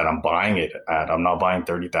point that I'm buying it at, I'm not buying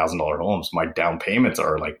 $30,000 homes. My down payments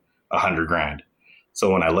are like $100,000.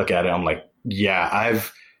 So when I look at it, I'm like, yeah,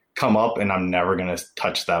 I've come up and I'm never going to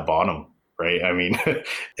touch that bottom. Right. I mean,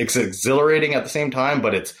 it's exhilarating at the same time,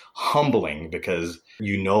 but it's humbling because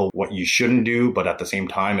you know what you shouldn't do. But at the same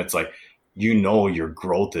time, it's like, you know, your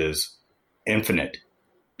growth is infinite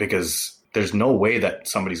because there's no way that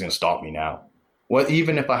somebody's going to stop me now. Well,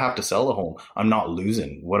 even if I have to sell a home, I'm not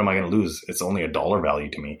losing. What am I going to lose? It's only $1 value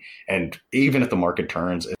to me. And even if the market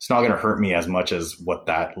turns, it's not going to hurt me as much as what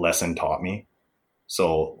that lesson taught me.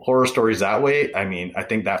 So horror stories that way, I mean, I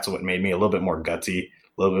think that's what made me a little bit more gutsy,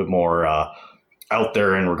 a little bit more out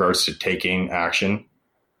there in regards to taking action.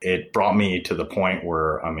 It brought me to the point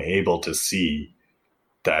where I'm able to see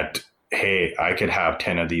that, hey, I could have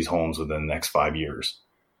 10 of these homes within the next 5 years.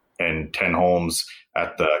 And 10 homes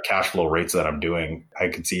at the cash flow rates that I'm doing, I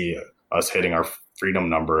could see us hitting our freedom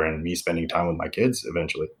number and me spending time with my kids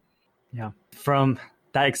eventually. Yeah. From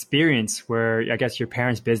that experience where I guess your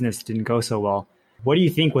parents' business didn't go so well, what do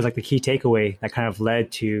you think was like the key takeaway that kind of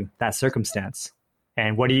led to that circumstance?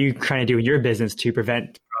 And what are you trying to do in your business to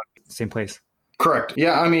prevent the same place? Correct.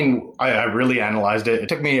 Yeah. I mean, I really analyzed it. It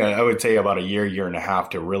took me, I would say about a year and a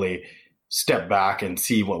half to really step back and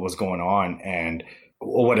see what was going on. And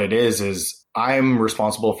what it is I'm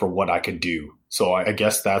responsible for what I could do. So I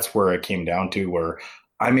guess that's where it came down to, where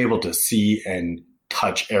I'm able to see and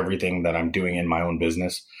touch everything that I'm doing in my own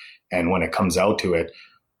business. And when it comes out to it,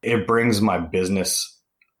 it brings my business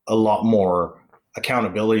a lot more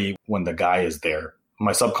accountability when the guy is there.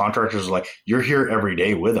 My subcontractors are like, you're here every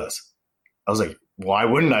day with us. I was like, why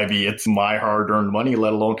wouldn't I be? It's my hard-earned money,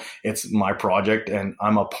 let alone it's my project and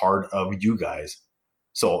I'm a part of you guys.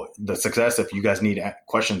 So the success, if you guys need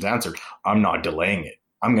questions answered, I'm not delaying it.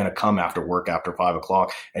 I'm going to come after work after 5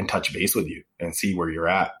 o'clock and touch base with you and see where you're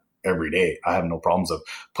at every day. I have no problems of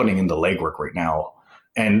putting in the legwork right now.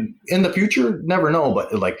 And in the future, never know.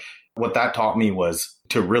 But like what that taught me was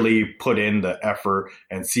to really put in the effort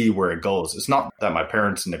and see where it goes. It's not that my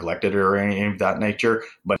parents neglected it or any of that nature,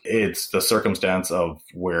 but it's the circumstance of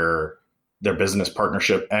where their business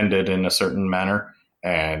partnership ended in a certain manner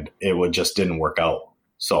and just didn't work out.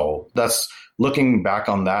 So that's looking back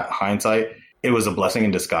on that hindsight, it was a blessing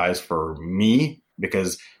in disguise for me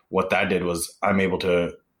because what that did was I'm able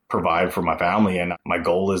to provide for my family. And my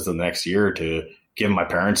goal is the next year to give my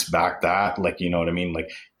parents back that, like, you know what I mean?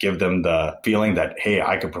 Like give them the feeling that, hey,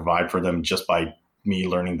 I could provide for them just by me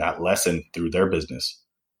learning that lesson through their business.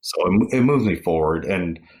 So it moves me forward.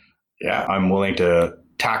 And yeah, I'm willing to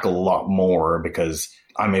tackle a lot more because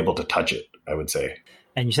I'm able to touch it, I would say.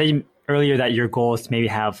 And you said earlier that your goal is to maybe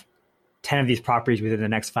have 10 of these properties within the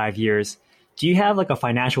next 5 years. Do you have like a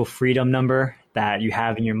financial freedom number that you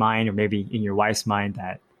have in your mind or maybe in your wife's mind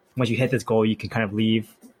that once you hit this goal, you can kind of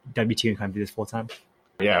leave W2 and kind of do this full time?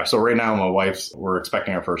 Yeah. So right now we're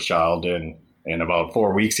expecting our first child in about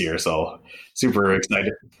 4 weeks here. So super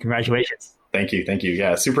excited. Congratulations. Thank you.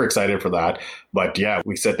 Yeah, super excited for that. But yeah,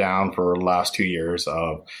 we sit down for the last 2 years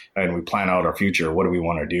and we plan out our future. What do we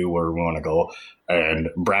want to do? Where do we want to go? And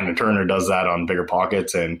Brandon Turner does that on Bigger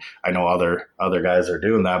Pockets. And I know other guys are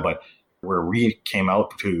doing that. But where we came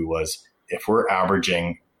out to was if we're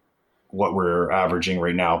averaging what we're averaging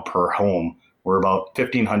right now per home. We're about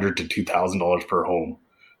 $1,500 to $2,000 per home.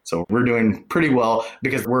 So we're doing pretty well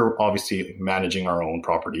because we're obviously managing our own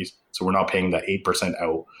properties. So we're not paying that 8%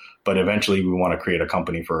 out. But eventually we want to create a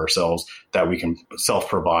company for ourselves that we can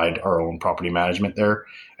self-provide our own property management there.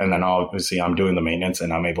 And then obviously I'm doing the maintenance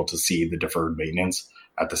and I'm able to see the deferred maintenance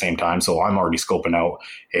at the same time. So I'm already scoping out,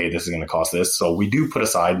 hey, this is going to cost this. So we do put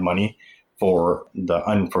aside money for the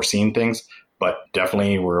unforeseen things, but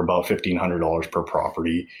definitely we're about $1,500 per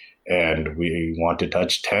property. And we want to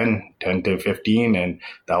touch 10 to 15, and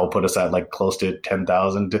that will put us at like close to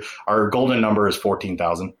 10,000. Our golden number is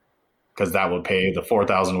 14,000 because that would pay, the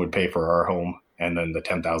 4,000 would pay for our home, and then the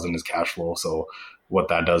 10,000 is cash flow. So what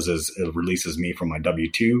that does is it releases me from my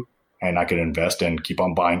W-2, and I can invest and keep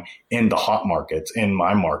on buying in the hot markets, in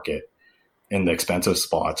my market, in the expensive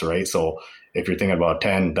spots, right? So if you're thinking about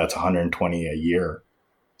 10, that's 120 a year.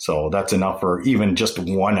 So that's enough for even just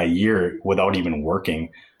one a year without even working.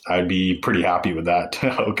 I'd be pretty happy with that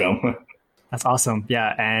outcome. That's awesome.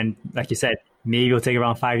 Yeah. And like you said, maybe it'll take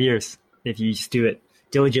around 5 years if you just do it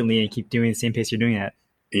diligently and keep doing the same pace you're doing it.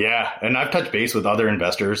 Yeah. And I've touched base with other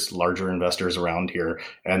investors, larger investors around here,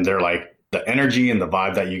 and they're like, the energy and the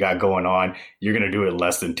vibe that you got going on, you're going to do it in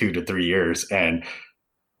less than 2 to 3 years. And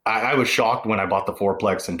I was shocked when I bought the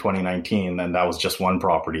fourplex in 2019, and that was just one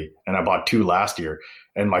property. And I bought 2 last year.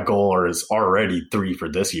 And my goal is already 3 for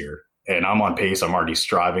this year. And I'm on pace. I'm already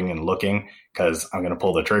striving and looking because I'm going to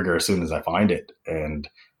pull the trigger as soon as I find it. And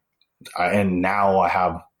now I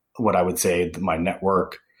have what I would say my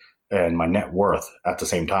network and my net worth at the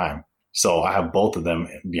same time. So I have both of them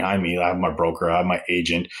behind me. I have my broker, I have my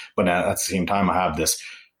agent, but at the same time, I have this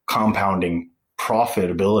compounding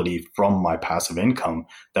profitability from my passive income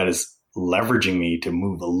that is leveraging me to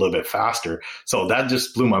move a little bit faster. So that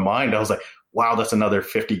just blew my mind. I was like, wow, that's another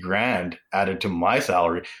 50 grand added to my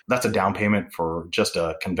salary. That's a down payment for just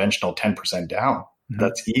a conventional 10% down. Mm-hmm.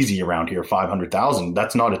 That's easy around here, 500,000.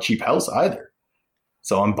 That's not a cheap house either.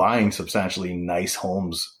 So I'm buying substantially nice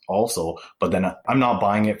homes also, but then I'm not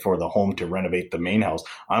buying it for the home to renovate the main house.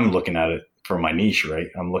 I'm looking at it for my niche, right?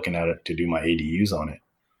 I'm looking at it to do my ADUs on it.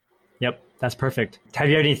 Yep, that's perfect. Have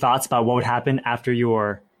you had any thoughts about what would happen after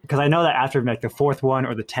because I know that after like the 4th one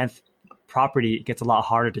or the 10th property, it gets a lot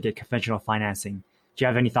harder to get conventional financing. Do you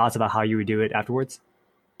have any thoughts about how you would do it afterwards?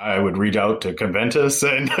 I would reach out to Conventus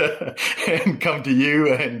and come to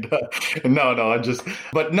you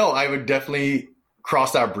I would definitely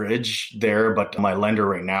cross that bridge there. But my lender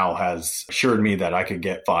right now has assured me that I could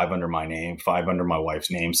get 5 under my name, 5 under my wife's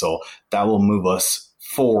name. So that will move us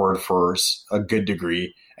forward for a good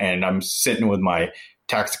degree. And I'm sitting with my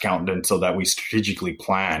tax accountant so that we strategically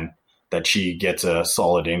plan that she gets a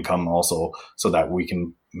solid income also so that we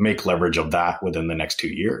can make leverage of that within the next 2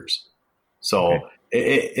 years. So okay.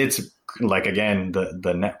 It's like, again,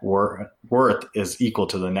 the net worth is equal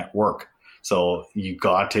to the network. So you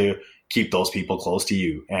got to keep those people close to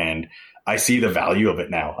you. And I see the value of it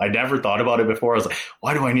now. I never thought about it before. I was like,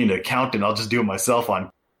 why do I need an accountant? I'll just do it myself on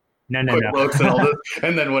QuickBooks and all this.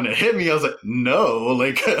 And then when it hit me, I was like, no,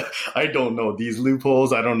 like I don't know these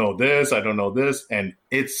loopholes. I don't know this. I don't know this. And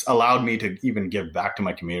it's allowed me to even give back to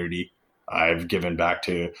my community. I've given back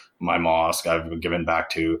to my mosque. I've given back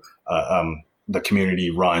to the community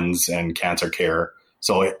runs and cancer care.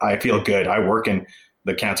 So I feel good. I work in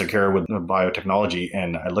the cancer care with biotechnology,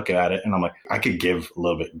 and I look at it and I'm like, I could give a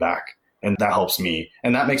little bit back. And that helps me.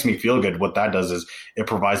 And that makes me feel good. What that does is it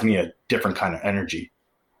provides me a different kind of energy.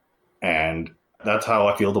 And that's how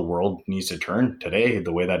I feel the world needs to turn today,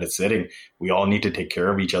 the way that it's sitting. We all need to take care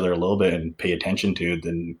of each other a little bit and pay attention to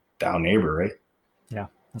the down neighbor, right? Yeah,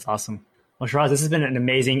 that's awesome. Well, Shiraz, this has been an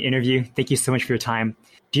amazing interview. Thank you so much for your time.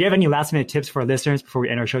 Do you have any last minute tips for our listeners before we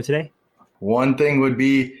end our show today? One thing would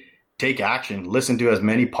be take action. Listen to as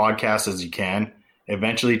many podcasts as you can,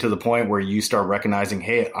 eventually to the point where you start recognizing,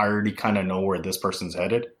 hey, I already kind of know where this person's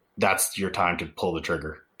headed. That's your time to pull the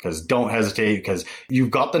trigger. Because don't hesitate, because you've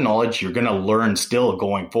got the knowledge, you're going to learn still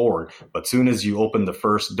going forward. But soon as you open the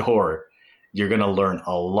first door, you're going to learn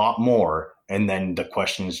a lot more, and then the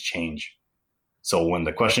questions change. So when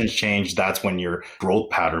the questions change, that's when your growth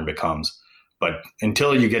pattern becomes. But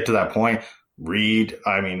until you get to that point, read.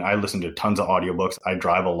 I mean, I listen to tons of audiobooks. I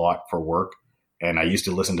drive a lot for work, and I used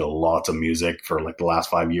to listen to lots of music for like the last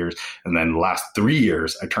 5 years. And then the last 3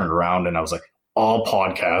 years, I turned around and I was like, all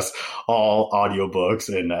podcasts, all audiobooks,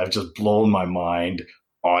 and I've just blown my mind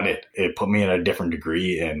on it. It put me in a different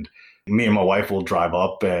degree, and me and my wife will drive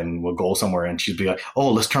up and we'll go somewhere and she'd be like,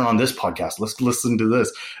 oh, let's turn on this podcast. Let's listen to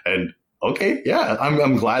this. And okay, yeah,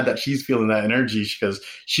 I'm glad that she's feeling that energy because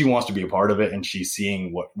she wants to be a part of it and she's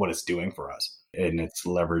seeing what it's doing for us. and it's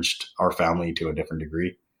leveraged our family to a different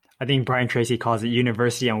degree. I think Brian Tracy calls it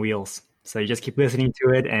university on wheels. So you just keep listening to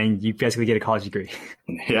it and you basically get a college degree.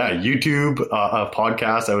 Yeah, YouTube,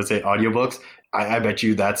 podcasts, I would say audiobooks. I bet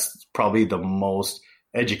you that's probably the most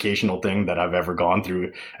educational thing that I've ever gone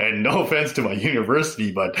through. And no offense to my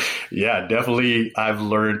university, but yeah, definitely I've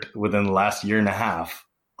learned within the last year and a half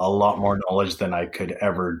a lot more knowledge than I could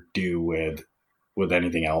ever do with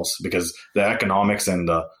anything else, because the economics and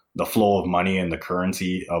the flow of money and the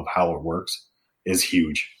currency of how it works is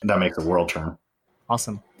huge. That makes the world turn.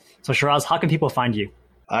 Awesome. So Shiraz, how can people find you?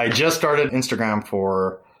 I just started Instagram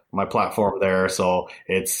for my platform there. So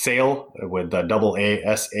it's Sail with the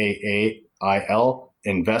AASAAIL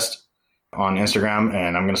invest on Instagram.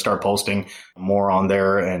 And I'm going to start posting more on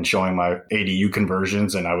there and showing my ADU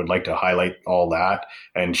conversions. And I would like to highlight all that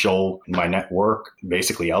and show my network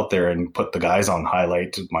basically out there and put the guys on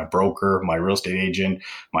highlight, my broker, my real estate agent,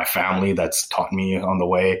 my family that's taught me on the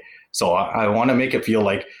way. So I want to make it feel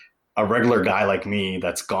like a regular guy like me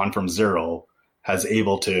that's gone from zero has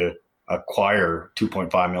able to acquire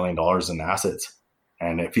 $2.5 million in assets.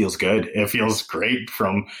 And it feels good. It feels great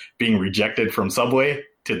from being rejected from Subway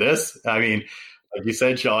to this. I mean, like you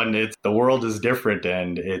said, Sean, the world is different,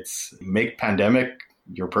 and it's make pandemic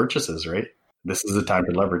your purchases, right? This is the time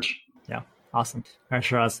to leverage. Yeah. Awesome. All right,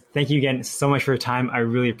 Shiraz, thank you again so much for your time. I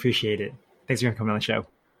really appreciate it. Thanks for coming on the show.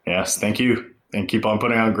 Yes, thank you. And keep on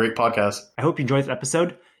putting on great podcasts. I hope you enjoyed this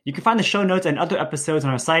episode. You can find the show notes and other episodes on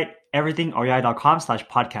our site,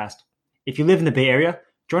 everythingrei.com/podcast. If you live in the Bay Area,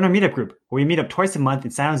 join our meetup group, where we meet up twice a month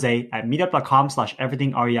in San Jose at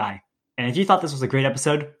meetup.com/everythingrei. And if you thought this was a great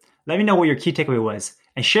episode, let me know what your key takeaway was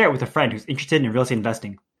and share it with a friend who's interested in real estate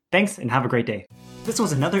investing. Thanks and have a great day. This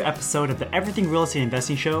was another episode of the Everything Real Estate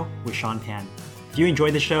Investing Show with Sean Pan. If you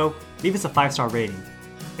enjoyed the show, leave us a 5-star rating.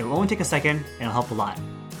 It will only take a second and it'll help a lot.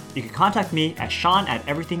 You can contact me at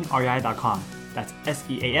sean@everythingrei.com. That's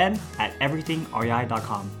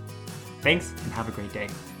SEAN@everythingrei.com. Thanks and have a great day.